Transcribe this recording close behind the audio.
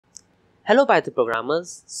Hello Python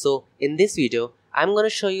programmers. So in this video, I'm going to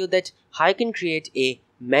show you that how you can create a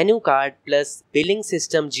menu card plus billing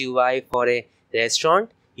system GUI for a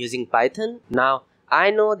restaurant using Python. Now,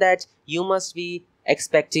 I know that you must be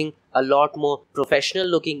expecting a lot more professional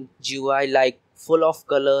looking GUI like full of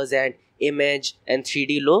colors and image and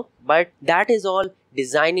 3D look, but that is all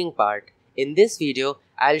designing part. In this video,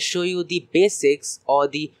 I'll show you the basics or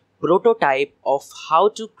the prototype of how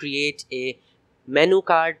to create a menu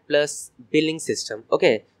card plus billing system.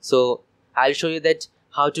 Okay, so I'll show you that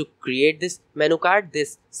how to create this menu card,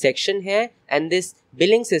 this section here, and this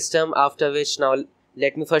billing system, after which now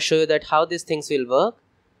let me first show you that how these things will work.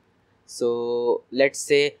 So let's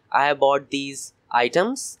say I have bought these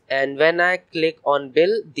items, and when I click on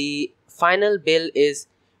bill, the final bill is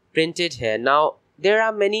printed here. Now there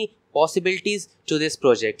are many possibilities to this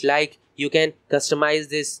project, like you can customize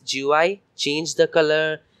this GUI, change the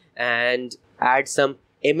color, and add some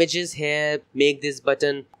images here, make this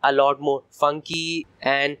button a lot more funky,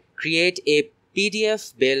 and create a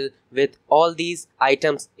PDF bill with all these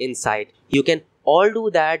items inside. You can all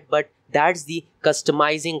do that, but that's the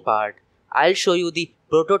customizing part. I'll show you the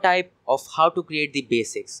prototype of how to create the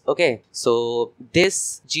basics. Okay, so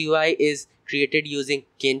this GUI is created using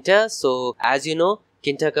Tkinter. So as you know,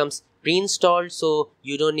 Tkinter comes pre-installed, so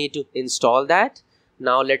you don't need to install that.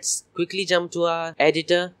 Now let's quickly jump to our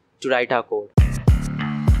editor to write our code.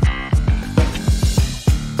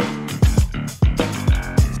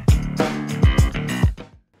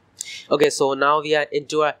 Okay, so now we are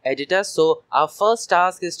into our editor. So our first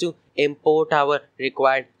task is to import our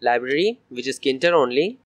required library, which is Tkinter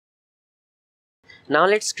only. Now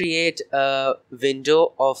let's create a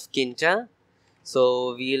window of Tkinter.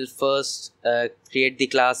 So we'll first create the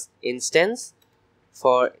class instance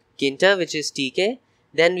for Tkinter, which is TK.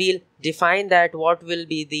 Then we'll define that what will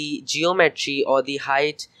be the geometry or the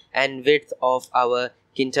height and width of our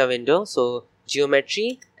Tkinter window. So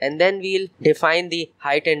geometry, and then we'll define the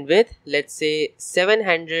height and width. Let's say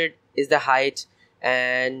 700 is the height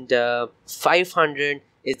and 500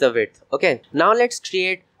 is the width. Okay, now let's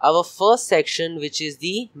create our first section, which is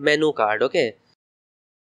the menu card. Okay,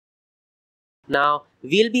 now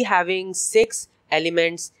we'll be having 6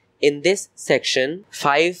 elements in this section.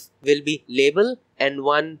 5 will be label and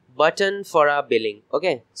 1 button for our billing.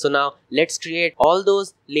 Okay, so now let's create all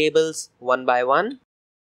those labels one by one.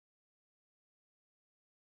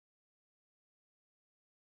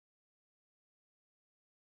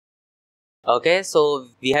 Okay, so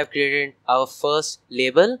we have created our first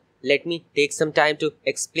label. Let me take some time to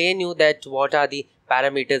explain you that what are the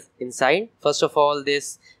parameters inside. First of all,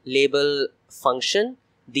 this label function,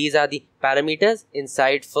 these are the parameters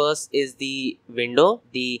inside. First is the window,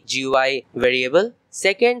 the GUI variable.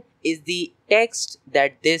 Second is the text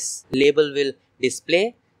that this label will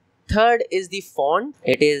display. Third is the font.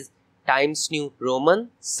 It is Times New Roman.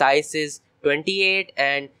 Size is 28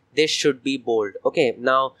 and this should be bold. Okay,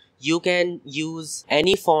 now you can use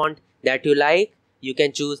any font that you like. You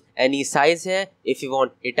can choose any size here. If you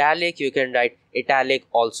want italic, you can write italic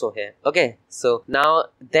also here. Okay, so now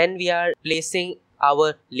then we are placing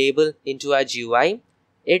our label into our GUI.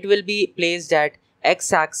 It will be placed at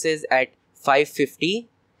x-axis at 550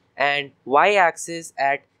 and y-axis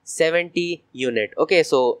at 70 unit. Okay,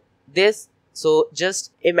 so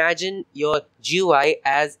just imagine your GUI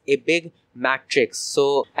as a big matrix.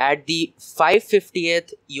 So at the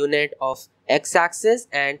 550th unit of x-axis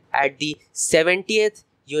and at the 70th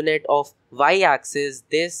unit of y-axis,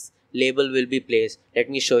 this label will be placed. Let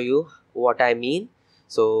me show you what I mean.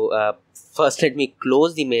 So first let me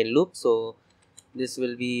close the main loop. So this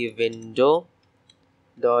will be window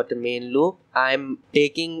dot main loop. I'm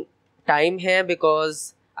taking time here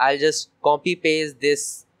because I'll just copy paste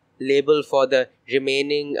this label for the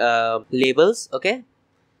remaining labels. Okay,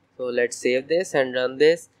 so let's save this and run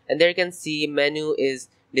this, and there you can see menu is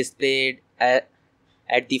displayed at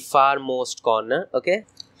the far most corner. Okay,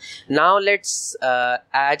 now let's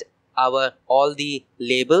add our all the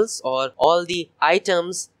labels or all the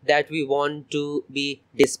items that we want to be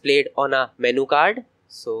displayed on a menu card.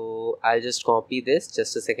 So I'll just copy this.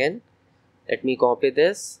 Just a second, let me copy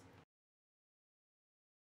this.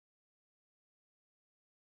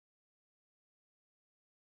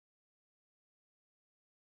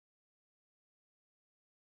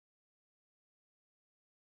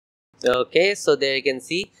 Okay, so there you can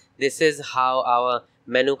see this is how our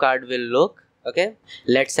menu card will look. Okay,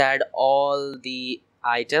 let's add all the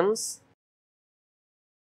items.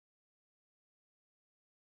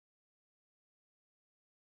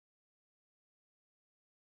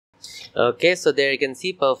 Okay, so there you can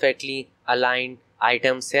see perfectly aligned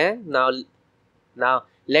items here. Now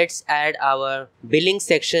let's add our billing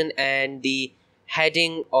section and the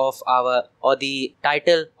heading of our, or the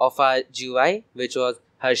title of our GUI, which was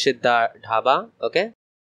Harshita Dhaba. Okay.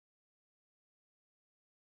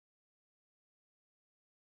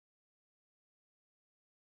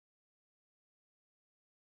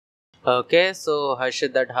 Okay, so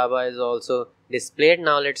Harshita Dhaba is also displayed.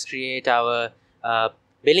 Now let's create our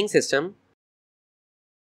billing system.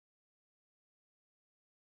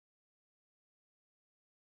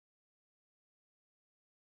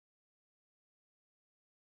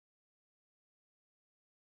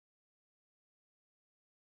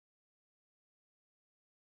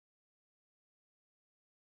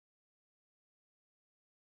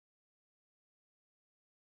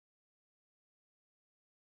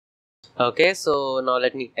 Okay, so now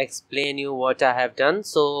let me explain you what I have done.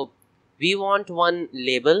 So we want one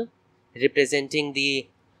label representing the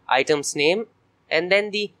item's name, and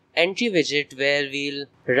then the entry widget where we'll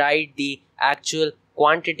write the actual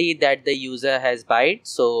quantity that the user has bought.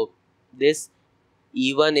 So this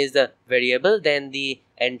E1 is the variable, then the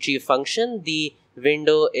entry function, the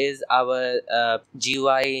window is our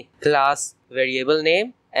GUI class variable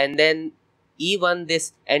name, and then E1,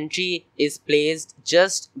 this entry is placed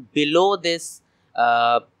just below this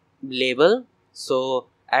label. So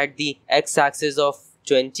at the x-axis of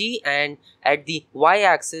 20 and at the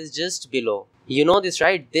y-axis just below. You know this,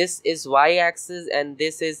 right? This is y-axis and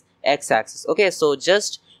this is x-axis. Okay, so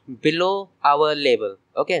just below our label.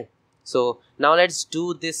 Okay. So now let's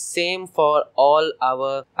do this same for all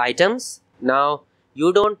our items. Now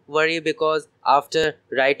you don't worry, because after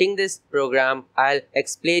writing this program, I'll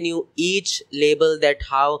explain you each label, that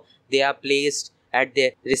how they are placed at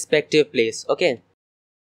their respective place. Okay.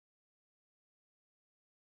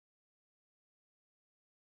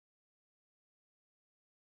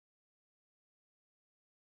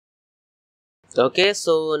 Okay,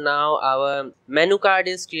 so now our menu card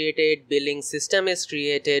is created, billing system is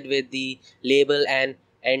created with the label and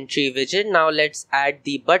entry widget. Now let's add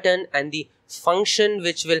the button and the function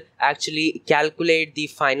which will actually calculate the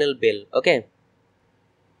final bill. Okay.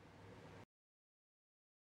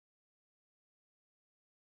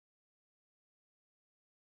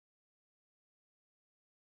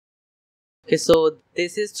 Okay, so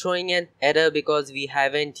this is throwing an error because we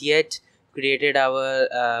haven't yet created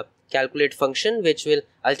our calculate function which will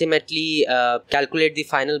ultimately calculate the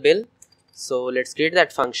final bill. So let's create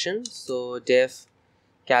that function. So def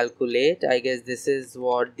calculate, I guess this is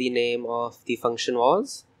what the name of the function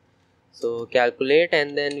was. So calculate,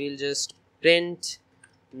 and then we'll just print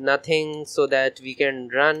nothing so that we can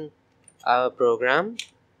run our program.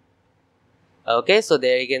 Okay, so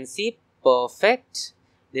there you can see, perfect.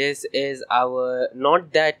 This is our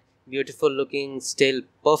not that beautiful looking, still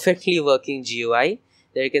perfectly working GUI.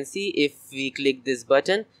 There you can see, if we click this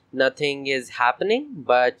button, nothing is happening,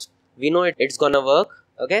 but we know it's gonna work.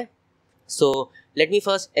 Okay, so let me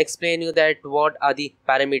first explain you that what are the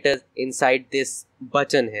parameters inside this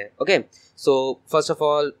button here. Okay, so first of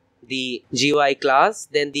all, the GUI class,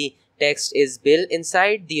 then the text is built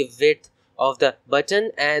inside, the width of the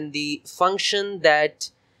button, and the function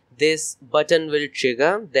that this button will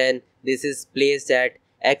trigger. Then this is placed at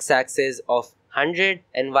x-axis of 100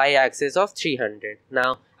 and y-axis of 300.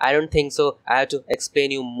 Now I don't think so I have to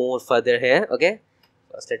explain you more further here. Okay,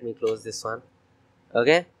 first let me close this one.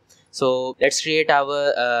 Okay, so let's create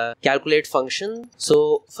our calculate function.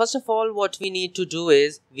 So first of all, what we need to do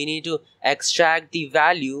is we need to extract the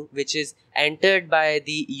value which is entered by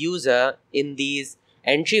the user in these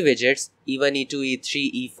entry widgets, E1, E2,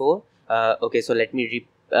 E3, E4. Okay, so let me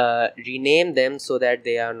rename them so that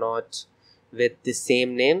they are not with the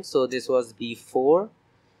same name. So this was B4,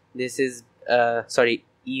 this is sorry,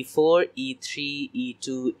 E4, E3,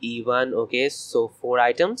 E2, E1. Okay, so 4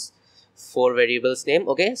 items, 4 variables name.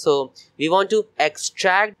 Okay, so we want to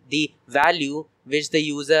extract the value which the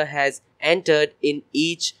user has entered in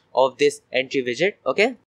each of this entry widget.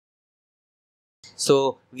 Okay,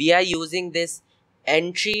 so we are using this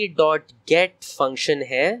entry.get function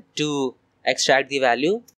here to extract the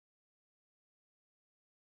value.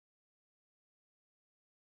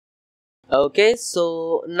 Okay,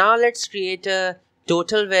 so now let's create a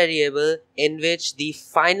total variable in which the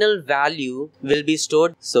final value will be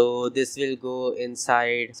stored. So this will go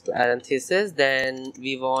inside parenthesis. Then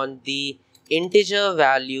we want the integer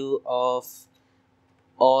value of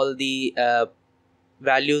all the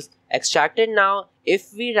values extracted. Now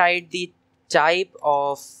if we write the type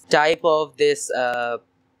of this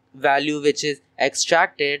value which is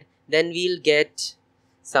extracted, then we'll get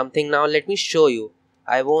something. Now let me show you.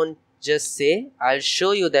 I won't just say, I'll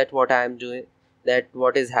show you that what I am doing, that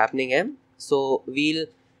what is happening here. So we'll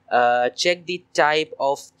check the type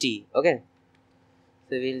of t. Okay,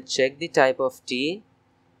 so we'll check the type of t.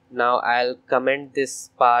 Now I'll comment this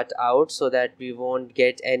part out so that we won't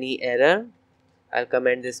get any error. I'll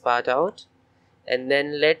comment this part out, and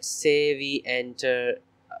then let's say we enter.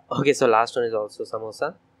 Okay, so last one is also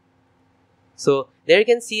samosa. So there you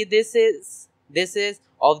can see this is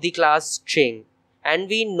of the class string, and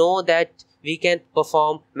we know that we can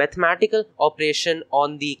perform mathematical operation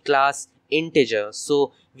on the class integer.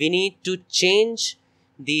 So we need to change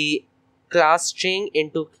the class string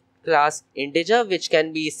into class integer, which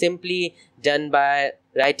can be simply done by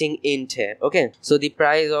writing int here. Okay, so the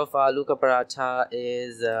price of aloo ka paratha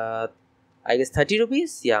is I guess 30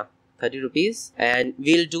 rupees. Yeah, 30 rupees, and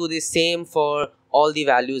we'll do the same for all the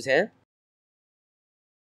values here.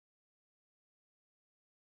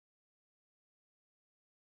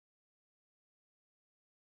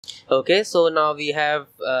 Okay, so now we have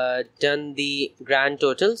done the grand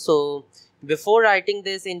total. So before writing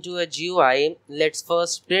this into a GUI, let's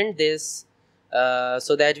first print this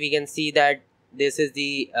so that we can see that this is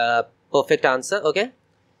the perfect answer. Okay,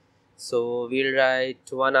 so we'll write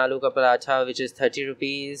one aloo ka paratha, which is 30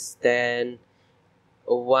 rupees, then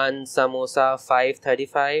one samosa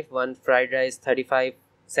 535, one fried rice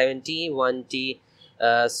 35.70, one tea.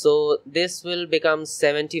 So this will become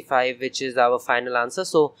 75, which is our final answer.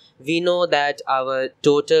 So we know that our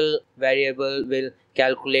total variable will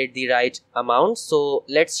calculate the right amount. So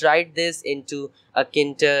let's write this into a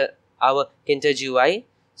Tkinter, our Tkinter GUI.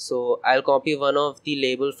 So I'll copy one of the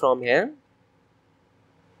label from here,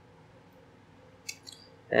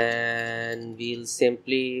 and we'll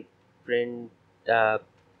simply print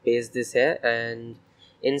paste this here, and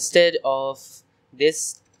instead of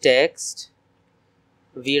this text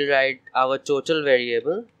we'll write our total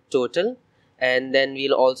variable total, and then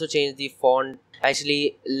we'll also change the font.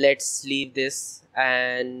 Actually, let's leave this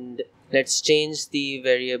and let's change the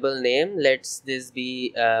variable name. Let's this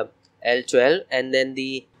be L12, and then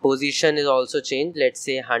the position is also changed. Let's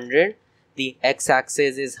say 100. The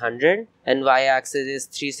x-axis is 100 and y-axis is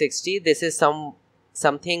 360. This is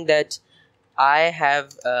something that I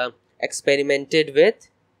have experimented with.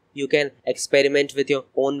 You can experiment with your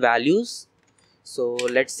own values. So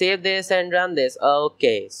let's save this and run this.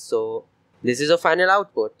 Okay, so this is a final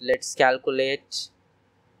output. Let's calculate.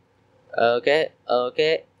 Okay,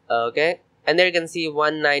 and there you can see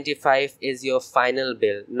 195 is your final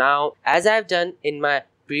bill. Now, as I've done in my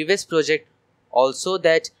previous project also,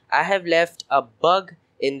 that I have left a bug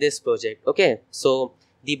in this project. Okay, so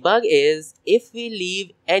the bug is if we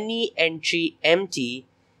leave any entry empty,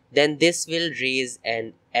 then this will raise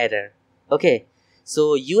an error. Okay,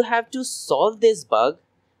 so you have to solve this bug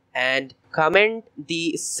and comment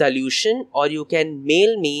the solution, or you can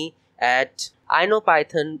mail me at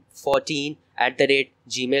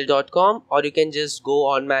iknowpython14@gmail.com, or you can just go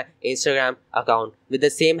on my Instagram account with the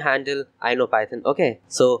same handle iknowpython. Okay,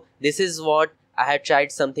 so this is what I had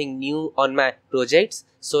tried, something new on my projects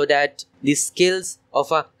so that the skills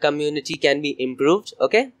of a community can be improved.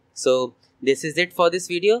 Okay, so this is it for this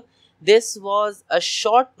video. This was a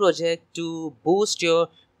short project to boost your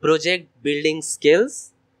project building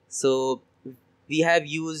skills. So we have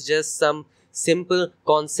used just some simple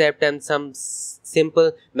concept and some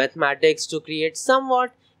simple mathematics to create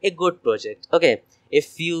somewhat a good project. Okay,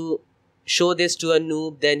 if you show this to a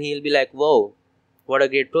noob, then he'll be like, whoa, what a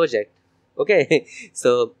great project. Okay,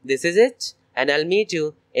 so this is it, and I'll meet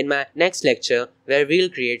you in my next lecture where we'll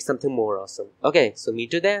create something more awesome. Okay, so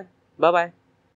meet you there. Bye bye.